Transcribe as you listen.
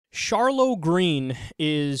Charlo Green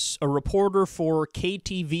is a reporter for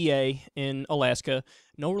KTVA in Alaska,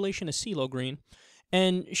 no relation to CeeLo Green,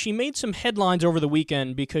 and she made some headlines over the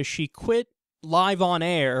weekend because she quit live on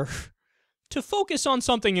air to focus on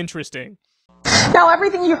something interesting. Now,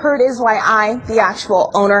 everything you heard is why I, the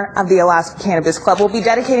actual owner of the Alaska Cannabis Club, will be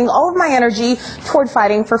dedicating all of my energy toward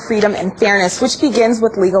fighting for freedom and fairness, which begins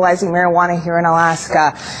with legalizing marijuana here in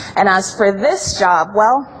Alaska. And as for this job,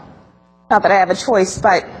 well, not that I have a choice,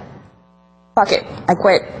 but fuck it, I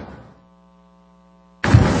quit.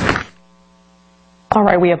 All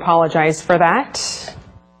right, we apologize for that.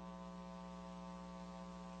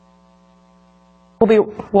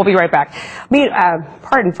 We'll be right back.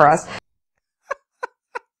 Pardon for us.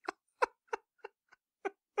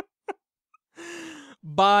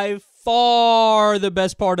 By far the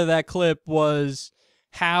best part of that clip was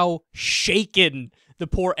how shaken the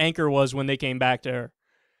poor anchor was when they came back to her.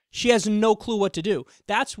 She has no clue what to do.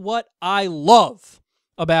 That's what I love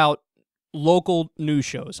about local news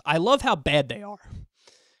shows. I love how bad they are.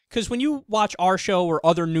 Because when you watch our show or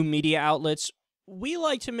other new media outlets, we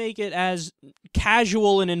like to make it as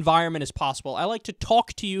casual an environment as possible. I like to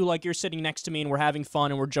talk to you like you're sitting next to me and we're having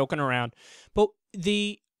fun and we're joking around. But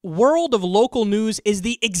the world of local news is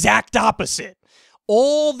the exact opposite.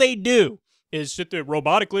 All they do is sit there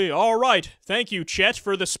robotically. All right, thank you, Chet,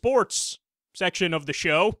 for the sports section of the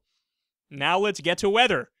show. Now let's get to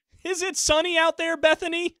weather. Is it sunny out there,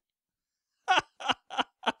 Bethany?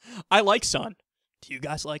 I like sun. Do you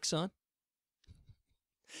guys like sun?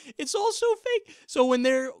 It's all so fake. So when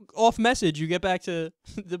they're off message, you get back to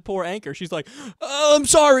the poor anchor. She's like, I'm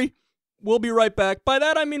sorry. We'll be right back. By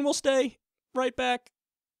that, I mean we'll stay right back.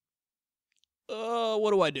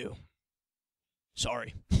 What do I do?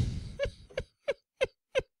 Sorry.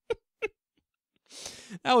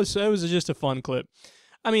 That was just a fun clip.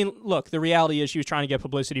 I mean, look, the reality is she was trying to get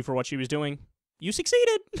publicity for what she was doing. You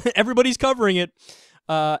succeeded. Everybody's covering it.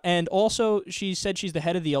 And also, she said she's the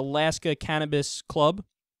head of the Alaska Cannabis Club.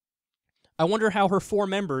 I wonder how her 4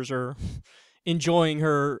 members are enjoying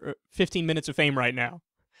her 15 minutes of fame right now.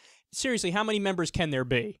 Seriously, how many members can there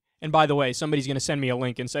be? And by the way, somebody's going to send me a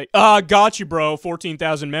link and say, got you, bro,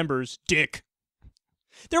 14,000 members, dick.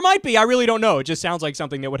 There might be, I really don't know. It just sounds like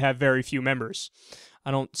something that would have very few members.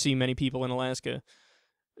 I don't see many people in Alaska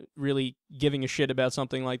really giving a shit about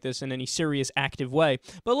something like this in any serious, active way.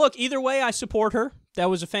 But look, either way, I support her. That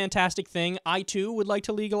was a fantastic thing. I, too, would like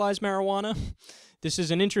to legalize marijuana. This is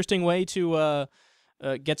an interesting way to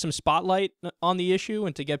get some spotlight on the issue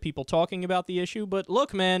and to get people talking about the issue. But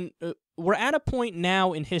look, man, we're at a point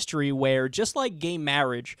now in history where, just like gay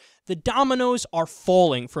marriage, the dominoes are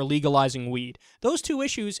falling for legalizing weed. Those two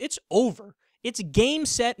issues, it's over. It's game,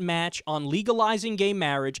 set, match on legalizing gay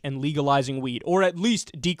marriage and legalizing weed, or at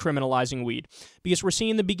least decriminalizing weed, because we're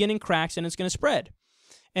seeing the beginning cracks and it's going to spread.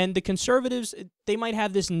 And the conservatives, they might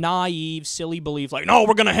have this naive, silly belief like, no,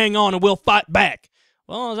 we're going to hang on and we'll fight back.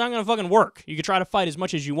 Well, it's not going to fucking work. You can try to fight as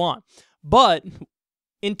much as you want. But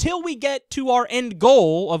until we get to our end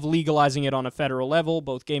goal of legalizing it on a federal level,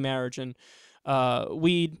 both gay marriage and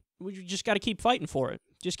weed, we just got to keep fighting for it.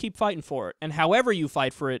 Just keep fighting for it. And however you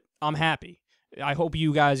fight for it, I'm happy. I hope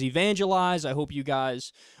you guys evangelize. I hope you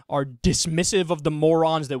guys are dismissive of the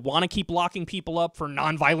morons that want to keep locking people up for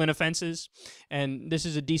nonviolent offenses. And this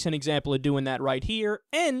is a decent example of doing that right here.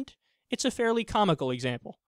 And it's a fairly comical example.